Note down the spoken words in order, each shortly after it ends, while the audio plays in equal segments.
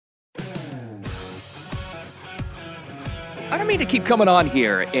I don't mean to keep coming on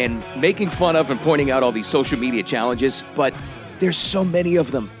here and making fun of and pointing out all these social media challenges, but there's so many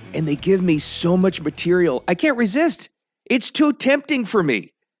of them, and they give me so much material. I can't resist. It's too tempting for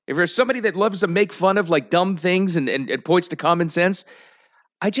me. If there's somebody that loves to make fun of like dumb things and points to common sense,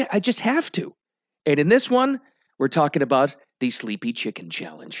 I just have to. And in this one, we're talking about the Sleepy Chicken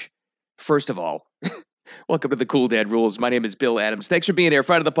Challenge. First of all, welcome to the Cool Dad Rules. My name is Bill Adams. Thanks for being here,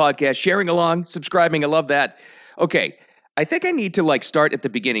 friend of the podcast, sharing along, subscribing. I love that. Okay, I think I need to start at the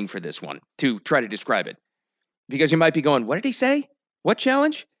beginning for this one to try to describe it. Because you might be going, what did he say? What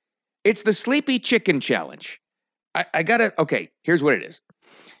challenge? It's the Sleepy Chicken Challenge. Okay, here's what it is.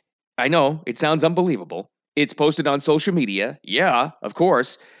 I know, it sounds unbelievable. It's posted on social media. Yeah, of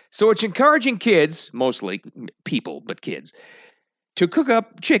course. So it's encouraging kids, mostly people, but kids, to cook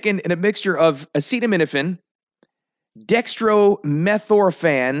up chicken in a mixture of acetaminophen,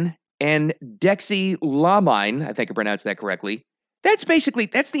 dextromethorphan, and dexilamine. I think I pronounced that correctly. That's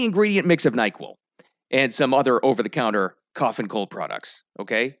the ingredient mix of NyQuil and some other over-the-counter cough and cold products.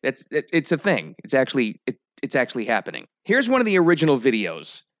 Okay, it's a thing. It's actually happening. Here's one of the original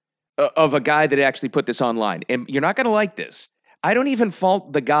videos of a guy that actually put this online, and you're not going to like this. I don't even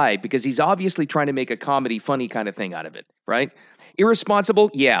fault the guy because he's obviously trying to make a comedy, funny kind of thing out of it, right?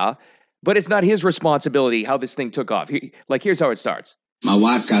 Irresponsible, yeah, but it's not his responsibility how this thing took off. Here's how it starts. My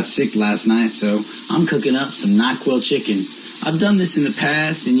wife got sick last night, so I'm cooking up some NyQuil chicken. I've done this in the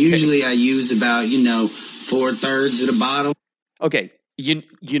past, and usually I use about, 4/3 of the bottle. Okay,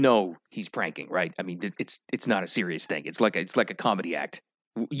 you know he's pranking, right? I mean, it's not a serious thing. It's like a comedy act.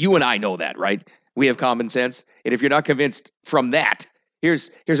 You and I know that, right? We have common sense, and if you're not convinced from that,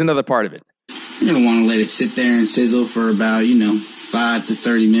 here's another part of it. You're gonna want to let it sit there and sizzle for about 5 to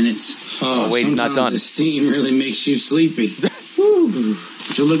 30 minutes. Oh wait, he's not done. The steam really makes you sleepy.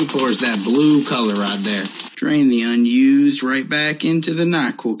 What you're looking for is that blue color right there. Drain the unused right back into the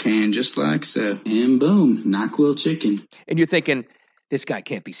NyQuil can, just like so. And boom, NyQuil chicken. And you're thinking, this guy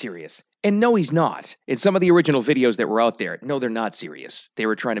can't be serious. And no, he's not. In some of the original videos that were out there, no, they're not serious. They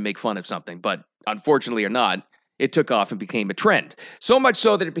were trying to make fun of something, but unfortunately or not, it took off and became a trend. So much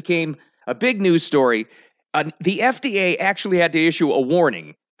so that it became a big news story. The FDA actually had to issue a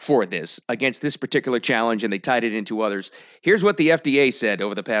warning for this, against this particular challenge, and they tied it into others. Here's what the FDA said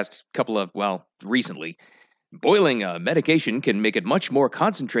over the past recently. Boiling a medication can make it much more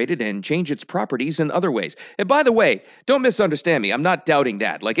concentrated and change its properties in other ways. And by the way, don't misunderstand me. I'm not doubting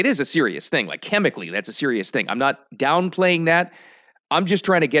that. It is a serious thing. Chemically, that's a serious thing. I'm not downplaying that. I'm just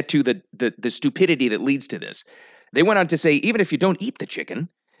trying to get to the stupidity that leads to this. They went on to say, even if you don't eat the chicken,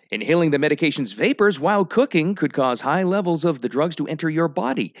 inhaling the medication's vapors while cooking could cause high levels of the drugs to enter your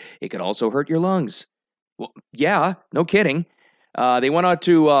body. It could also hurt your lungs. Well, yeah, no kidding. They went on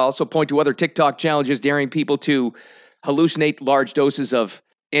to also point to other TikTok challenges daring people to hallucinate large doses of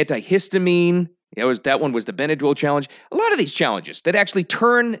antihistamine. That one was the Benadryl challenge. A lot of these challenges that actually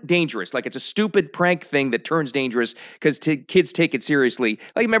turn dangerous, it's a stupid prank thing that turns dangerous because kids take it seriously.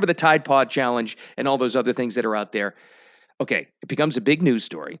 Remember the Tide Pod challenge and all those other things that are out there. Okay, it becomes a big news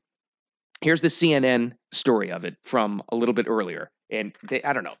story. Here's the CNN story of it from a little bit earlier. And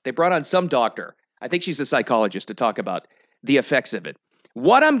they brought on some doctor. I think she's a psychologist to talk about the effects of it.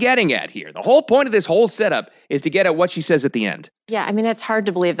 What I'm getting at here, the whole point of this whole setup is to get at what she says at the end. Yeah, it's hard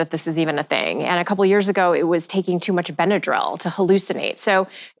to believe that this is even a thing. And a couple of years ago, it was taking too much Benadryl to hallucinate. So,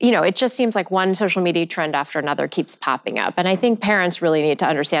 it just seems like one social media trend after another keeps popping up. And I think parents really need to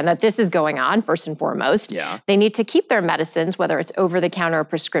understand that this is going on, first and foremost. Yeah. They need to keep their medicines, whether it's over-the-counter or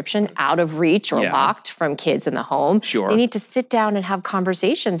prescription, out of reach or locked from kids in the home. Sure. They need to sit down and have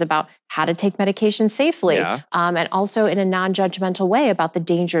conversations about how to take medication safely, and also in a non-judgmental way about the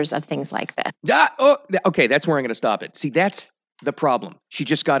dangers of things like this. Okay, that's where I'm going to stop it. See, that's the problem. She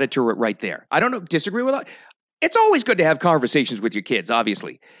just got it to it right there. I don't disagree with that. It's always good to have conversations with your kids,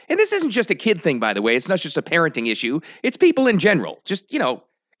 obviously. And this isn't just a kid thing, by the way. It's not just a parenting issue. It's people in general. Just,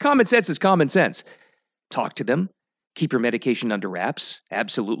 common sense is common sense. Talk to them. Keep your medication under wraps.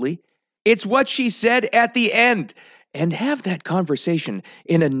 Absolutely. It's what she said at the end. And have that conversation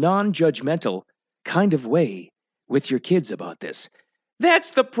in a non-judgmental kind of way with your kids about this.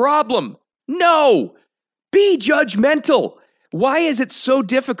 That's the problem. No! Be judgmental. Why is it so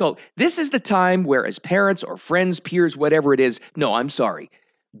difficult? This is the time where as parents or friends, peers, whatever it is, no, I'm sorry.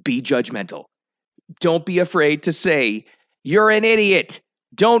 Be judgmental. Don't be afraid to say, you're an idiot.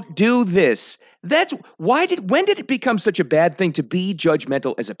 Don't do this. When did it become such a bad thing to be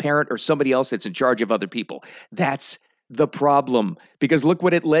judgmental as a parent or somebody else that's in charge of other people? That's the problem, because look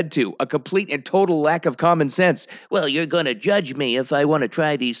what it led to, a complete and total lack of common sense. Well, you're going to judge me if I want to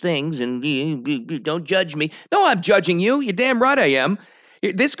try these things, and you don't judge me. No, I'm judging you. You're damn right I am.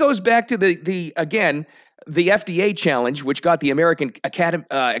 This goes back to the FDA challenge, which got the American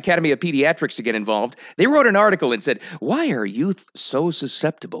Academy of Pediatrics to get involved. They wrote an article and said, why are youth so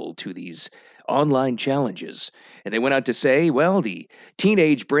susceptible to these online challenges? And they went on to say, well, the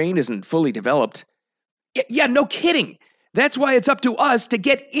teenage brain isn't fully developed. Yeah, no kidding. That's why it's up to us to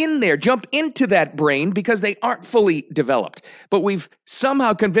get in there, jump into that brain, because they aren't fully developed. But we've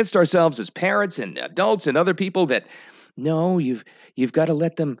somehow convinced ourselves as parents and adults and other people that, no, you've got to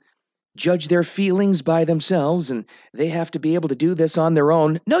let them judge their feelings by themselves, and they have to be able to do this on their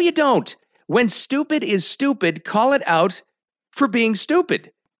own. No, you don't. When stupid is stupid, call it out for being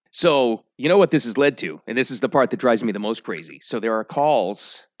stupid. So, you know what this has led to? And this is the part that drives me the most crazy. So there are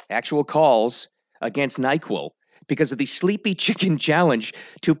calls, actual calls, against NyQuil because of the Sleepy Chicken Challenge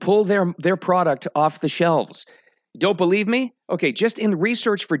to pull their product off the shelves. Don't believe me? Okay, just in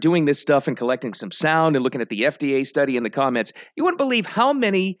research for doing this stuff and collecting some sound and looking at the FDA study in the comments, you wouldn't believe how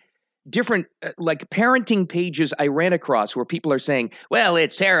many different like parenting pages I ran across where people are saying, well,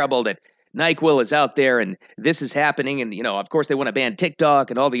 it's terrible that NyQuil is out there and this is happening. And, of course, they want to ban TikTok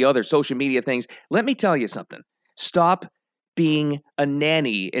and all the other social media things. Let me tell you something. Stop being a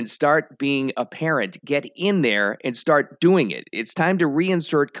nanny and start being a parent. Get in there and start doing it. It's time to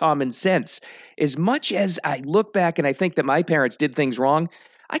reinsert common sense. As much as I look back and I think that my parents did things wrong,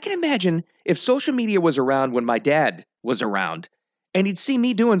 I can imagine if social media was around when my dad was around and he'd see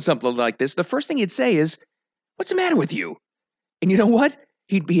me doing something like this, the first thing he'd say is, what's the matter with you? And you know what?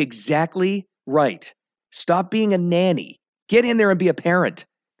 He'd be exactly right. Stop being a nanny. Get in there and be a parent.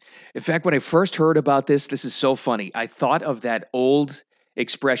 In fact, when I first heard about this is so funny. I thought of that old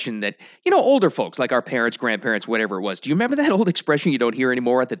expression that, older folks like our parents, grandparents, whatever it was. Do you remember that old expression you don't hear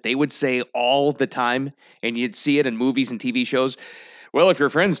anymore that they would say all the time? And you'd see it in movies and TV shows. Well, if your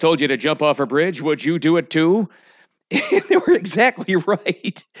friends told you to jump off a bridge, would you do it too? They were exactly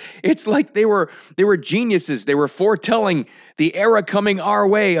right. It's like they were geniuses. They were foretelling the era coming our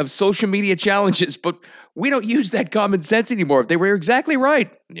way of social media challenges, but we don't use that common sense anymore. They were exactly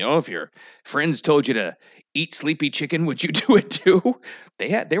right. If your friends told you to eat sleepy chicken, would you do it too?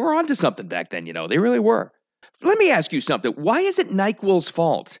 They were onto something back then, They really were. Let me ask you something. Why is it NyQuil's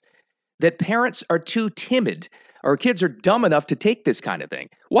fault that parents are too timid or kids are dumb enough to take this kind of thing?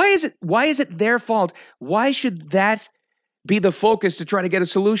 Why is it their fault? Why should that be the focus to try to get a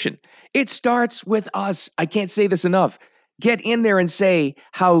solution? It starts with us. I can't say this enough. Get in there and say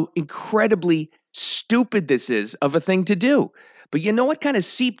how incredibly stupid this is of a thing to do. But you know what kind of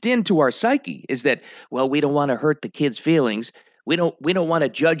seeped into our psyche is that, well, we don't want to hurt the kids' feelings. We don't want to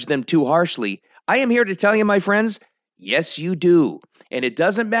judge them too harshly. I am here to tell you, my friends, yes, you do. And it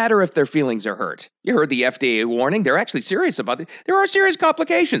doesn't matter if their feelings are hurt. You heard the FDA warning. They're actually serious about it. There are serious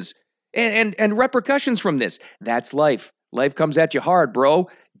complications and repercussions from this. That's life. Life comes at you hard, bro.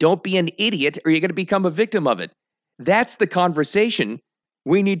 Don't be an idiot or you're going to become a victim of it. That's the conversation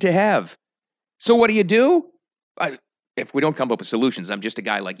we need to have. So what do? If we don't come up with solutions, I'm just a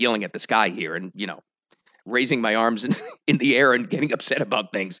guy like yelling at the sky here and, raising my arms in the air and getting upset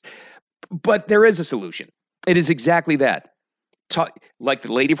about things. But there is a solution. It is exactly that. Like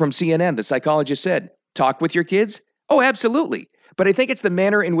the lady from CNN, the psychologist said, talk with your kids? Oh, absolutely. But I think it's the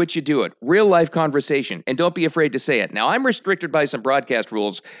manner in which you do it. Real life conversation. And don't be afraid to say it. Now, I'm restricted by some broadcast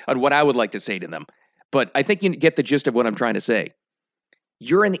rules on what I would like to say to them. But I think you get the gist of what I'm trying to say.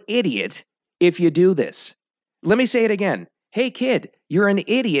 You're an idiot if you do this. Let me say it again. Hey, kid, you're an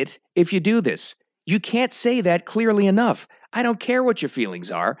idiot if you do this. You can't say that clearly enough. I don't care what your feelings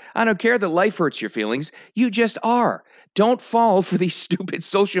are. I don't care that life hurts your feelings. You just are. Don't fall for these stupid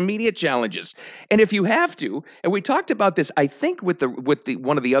social media challenges. And if you have to, and we talked about this, I think with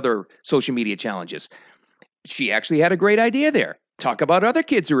one of the other social media challenges, she actually had a great idea there. Talk about other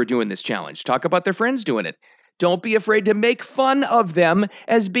kids who are doing this challenge. Talk about their friends doing it. Don't be afraid to make fun of them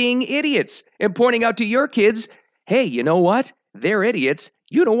as being idiots and pointing out to your kids, hey, you know what? They're idiots.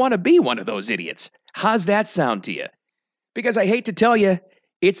 You don't want to be one of those idiots. How's that sound to you? Because I hate to tell you,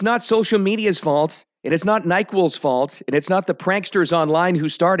 it's not social media's fault, and it's not NyQuil's fault, and it's not the pranksters online who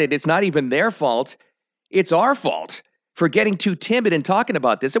started. It's not even their fault. It's our fault for getting too timid and talking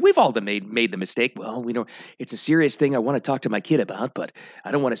about this. And we've all made the mistake. Well, it's a serious thing I want to talk to my kid about, but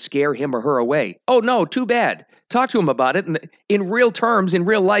I don't want to scare him or her away. Oh, no, too bad. Talk to him about it. And in real terms, in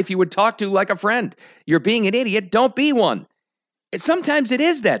real life, you would talk to like a friend. You're being an idiot. Don't be one. Sometimes it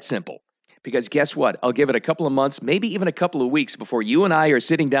is that simple. Because guess what? I'll give it a couple of months, maybe even a couple of weeks before you and I are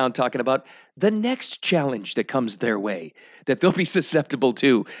sitting down talking about the next challenge that comes their way, that they'll be susceptible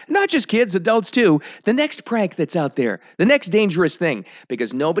to. Not just kids, adults too. The next prank that's out there, the next dangerous thing,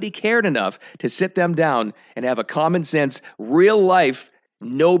 because nobody cared enough to sit them down and have a common sense, real life,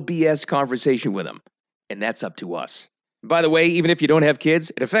 no BS conversation with them. And that's up to us. By the way, even if you don't have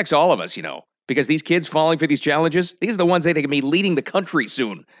kids, it affects all of us, because these kids falling for these challenges, these are the ones that are going to be leading the country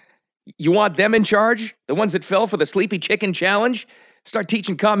soon. You want them in charge? The ones that fell for the Sleepy Chicken Challenge? Start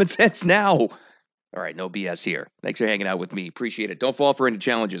teaching common sense now. All right, no BS here. Thanks for hanging out with me. Appreciate it. Don't fall for any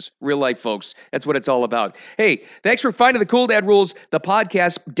challenges. Real life, folks. That's what it's all about. Hey, thanks for finding the Cool Dad Rules, the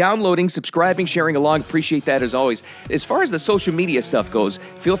podcast, downloading, subscribing, sharing along. Appreciate that as always. As far as the social media stuff goes,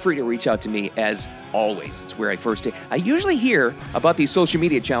 feel free to reach out to me as always. It's where I usually hear about these social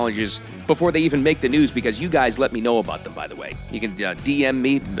media challenges before they even make the news because you guys let me know about them, by the way. You can DM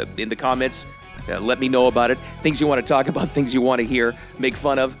me in the comments. Let me know about it. Things you want to talk about, things you want to hear, make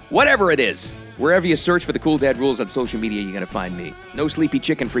fun of, whatever it is. Wherever you search for the Cool Dad Rules on social media, you're going to find me. No Sleepy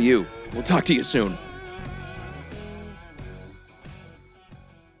Chicken for you. We'll talk to you soon.